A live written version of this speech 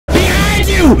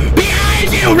you!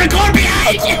 Behind you! Record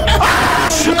behind you!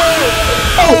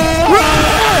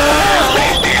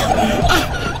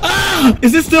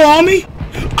 Is it still on me?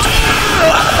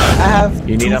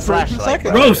 You need a flashlight.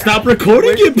 Bro, stop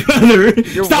recording it, brother!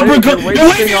 Stop recording! You're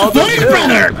wasting your footage,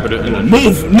 brother!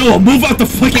 Move! No, move out the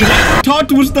fucking. Talk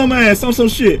to his dumb ass on some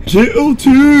shit.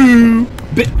 JL2!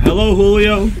 Hello,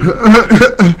 Julio.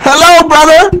 Hello,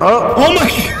 brother! Oh my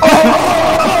god!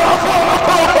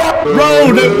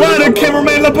 Bro, the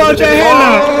cameraman, the punch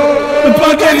cameraman!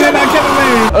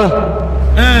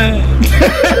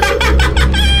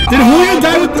 Did Julio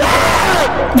die with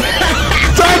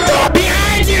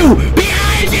Behind you!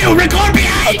 Behind you! Record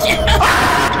behind you!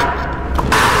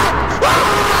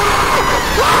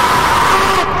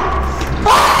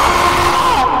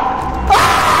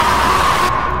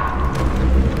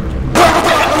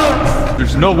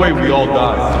 There's no way we all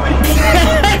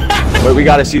die. Wait, we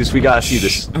gotta see this. We gotta see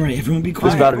this. All right, everyone be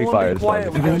quiet. This is about to be fired.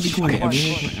 Everyone be quiet.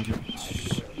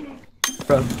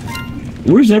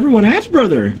 Where's everyone at,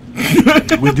 brother?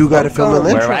 We do gotta film an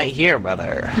We're intro. right here,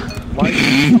 brother.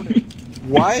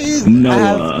 Why is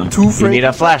Noah. two You frames? need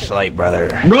a flashlight,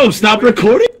 brother. Bro, stop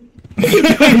recording.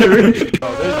 There's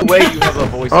a way you have a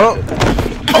voice. Oh.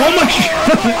 Oh my god!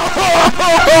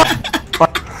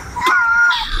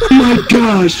 Oh my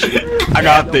gosh! I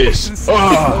got this. So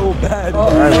bad.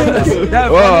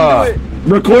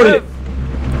 Record it.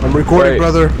 I'm recording, Wait.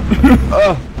 brother.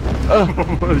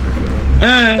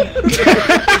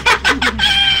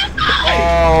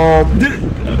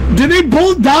 Did they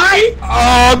both die?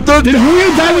 Did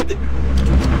Julio die with?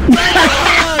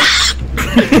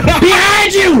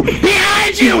 Behind you!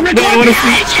 Behind you! Record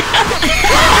behind you!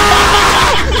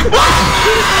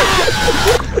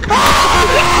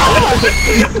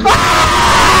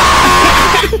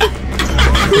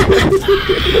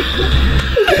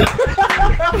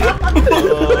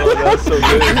 That's so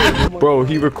good. Bro,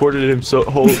 he recorded himself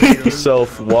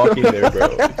walking there, bro.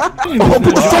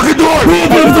 Open the fucking door!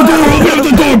 Open the door! Open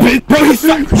the door, bitch! Bro, he's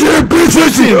stuck! Yeah, bitch,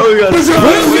 push him! Push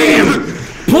him!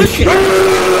 Push him!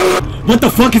 What the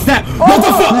fuck is that? What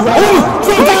the fuck? Oh!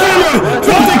 Drop the camera!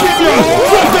 Drop the camera!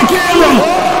 Drop the camera!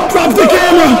 Drop the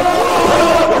camera!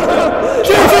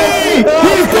 JT!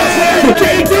 He's dead!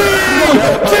 JT!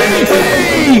 JT!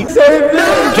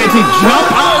 JT, jump!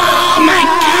 Oh my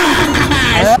god!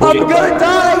 I'm gonna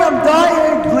die. I'm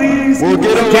dying. Please. We'll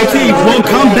get a JT, we'll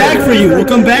come back for you. We'll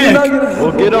come back.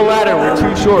 We'll get a ladder. We're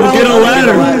too short. We'll get a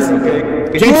ladder.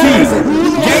 Okay. JT!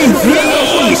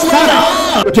 JT! Shut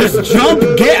up! Just jump,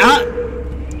 get out!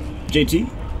 JT?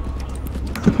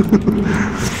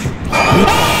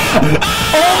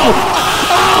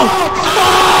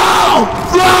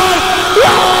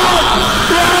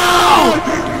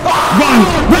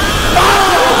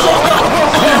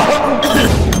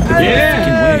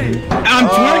 Yeah! I'm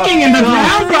twerking in the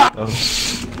ground!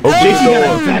 Okay,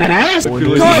 Guys,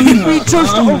 We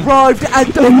just arrived at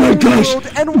the world and we're doing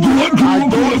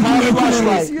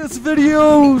craziest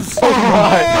videos.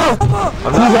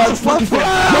 What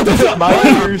the fuck? My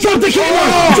ears. Drop the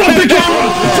camera! Drop the camera!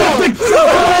 Drop the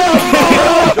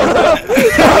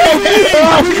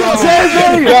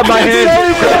Grab my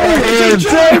hand.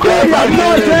 Save me! I'm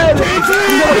not dead.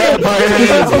 Grab my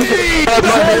hand.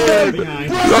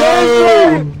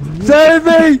 Save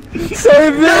me!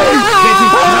 Save me!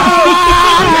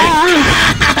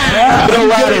 Get a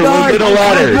ladder. We'll get a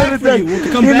ladder.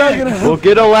 You're not gonna help. We'll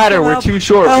get a ladder. We're too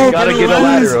short. We gotta get a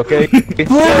ladder, okay?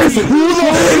 Please! Who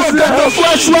the fuck got the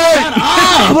flashlight?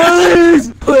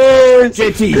 Please! Please!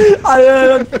 JT, I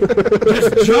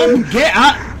just jump, get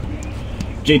out!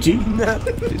 JT?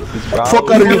 Fuck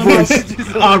out of your voice.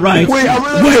 Alright. Wait, I'm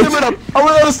gonna stim it up. I'm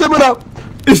gonna stim it up.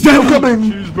 Is that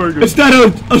Coming. Is that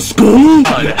a school?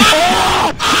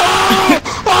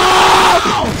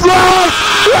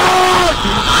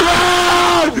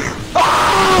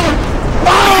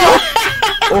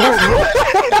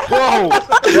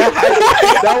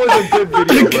 That was a good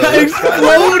video, bro.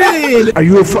 Exploded! Are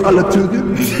you a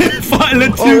Falatugan?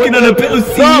 Falatugan on a pillow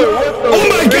seat. Oh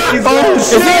my god! Oh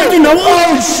shit! Is that you know?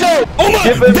 Oh shit! Oh my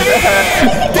damn!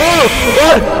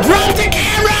 Drop the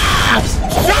camera!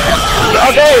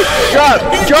 Okay, drop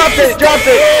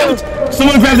it.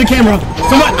 Someone grab the camera.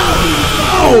 Someone.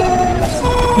 Oh!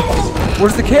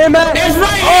 Where's the cam at? It's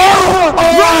right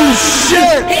Oh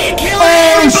shit! He killed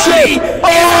Oh everybody! shit! Oh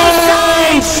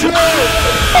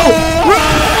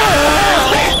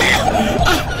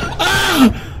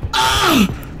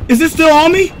shit! Is this still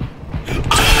on me?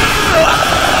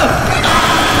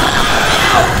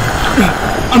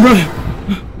 I'm running.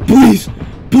 Please.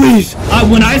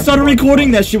 When I started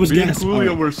recording, that shit was gas.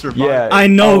 Julio were surviving. Yeah. I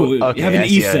know. Oh, okay, Having I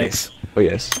see how it E6. is. Oh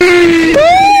yes. Bro,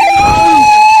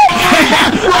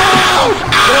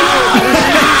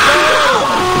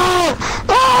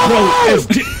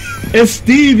 it's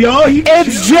Steve, y'all.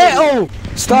 It's Jittle!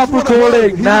 Stop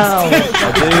recording now!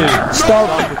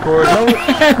 Stop recording.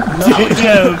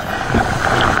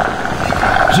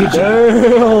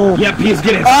 Damn. Yep, he's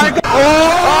getting sick.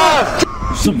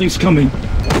 Something's coming.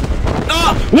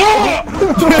 Whoa!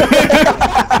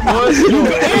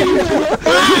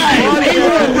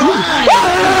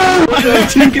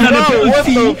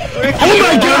 Oh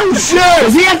my god! Shit!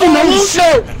 Is he at the nose?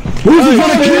 Shit! Who's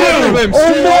gonna kill him? Oh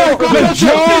no!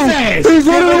 He's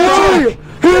running away!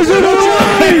 He's running away! He's running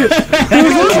away!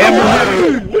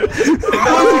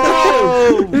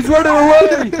 He's running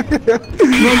away!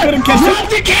 Drop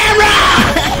the camera!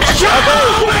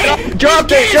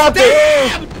 Drop it! Drop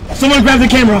it! Someone grab the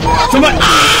camera! Someone!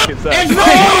 It's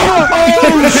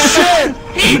Oh shit!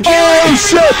 Oh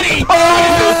shit! Oh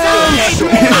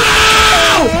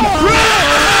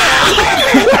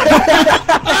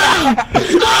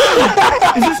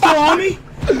Is this still on me?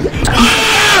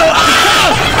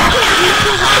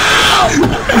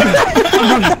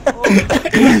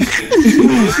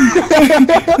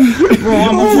 Bro,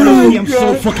 I'm afraid. I'm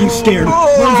so fucking scared.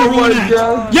 Where's everyone at?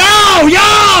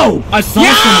 Yo! I saw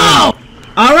someone.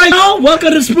 Alright, y'all,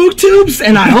 welcome to SpookTubes,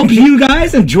 and I hope you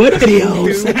guys enjoyed the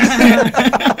videos.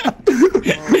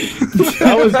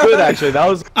 That was good, actually. That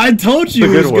was. I told you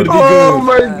it was gonna be good. Oh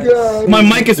my god. My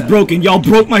mic is broken. Y'all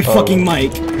broke my fucking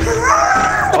mic. It's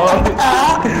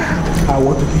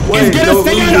gonna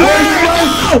stay on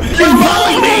Earth! You're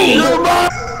following me!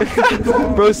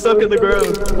 Bro, stuck in the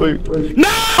ground. Wait. No!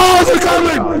 Oh, they're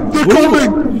coming! They're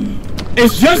coming!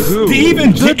 It's just Steve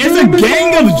and It's a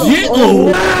gang of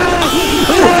Jitlo!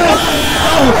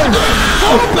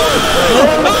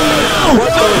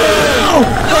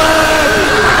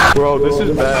 Bro, this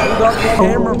is bad.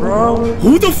 camera, bro.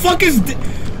 Who the fuck is...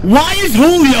 Why is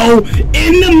Julio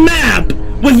in the map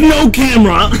with no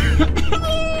camera?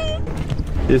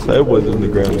 His head was in the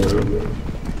ground, bro.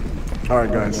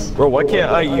 Alright, guys. Bro, why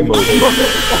can't I emote?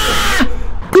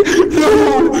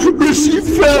 Rasheam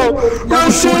fell!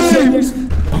 Rasheam!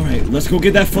 Alright, let's go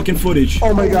get that fucking footage.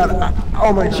 Oh my god.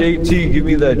 Oh my god. JT, give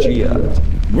me that G out.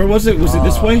 Where was it? Was it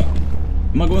this way?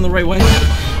 Am I going the right way?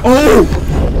 Oh!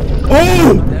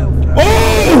 Oh!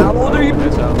 Oh! How old are you?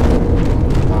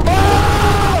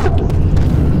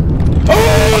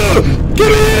 Oh!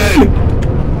 Get in!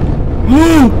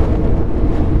 Oh!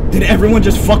 Did everyone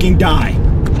just fucking die?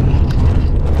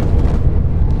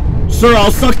 Sir,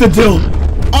 I'll suck the dill.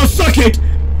 I'll suck it!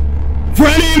 For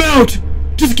any amount!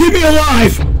 Just keep me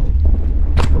alive!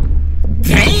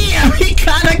 Damn, he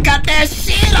kinda got that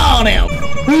shit on him!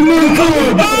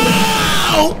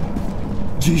 Oh!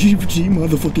 G,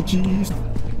 motherfucking cheese.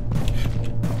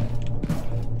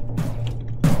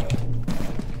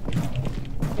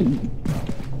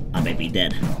 I may be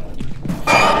dead.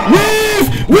 Weave!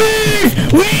 Weave!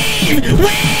 Weave!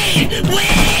 Weave!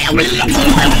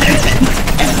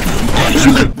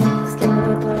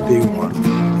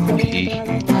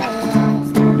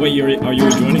 Wait, are you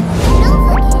rejoining?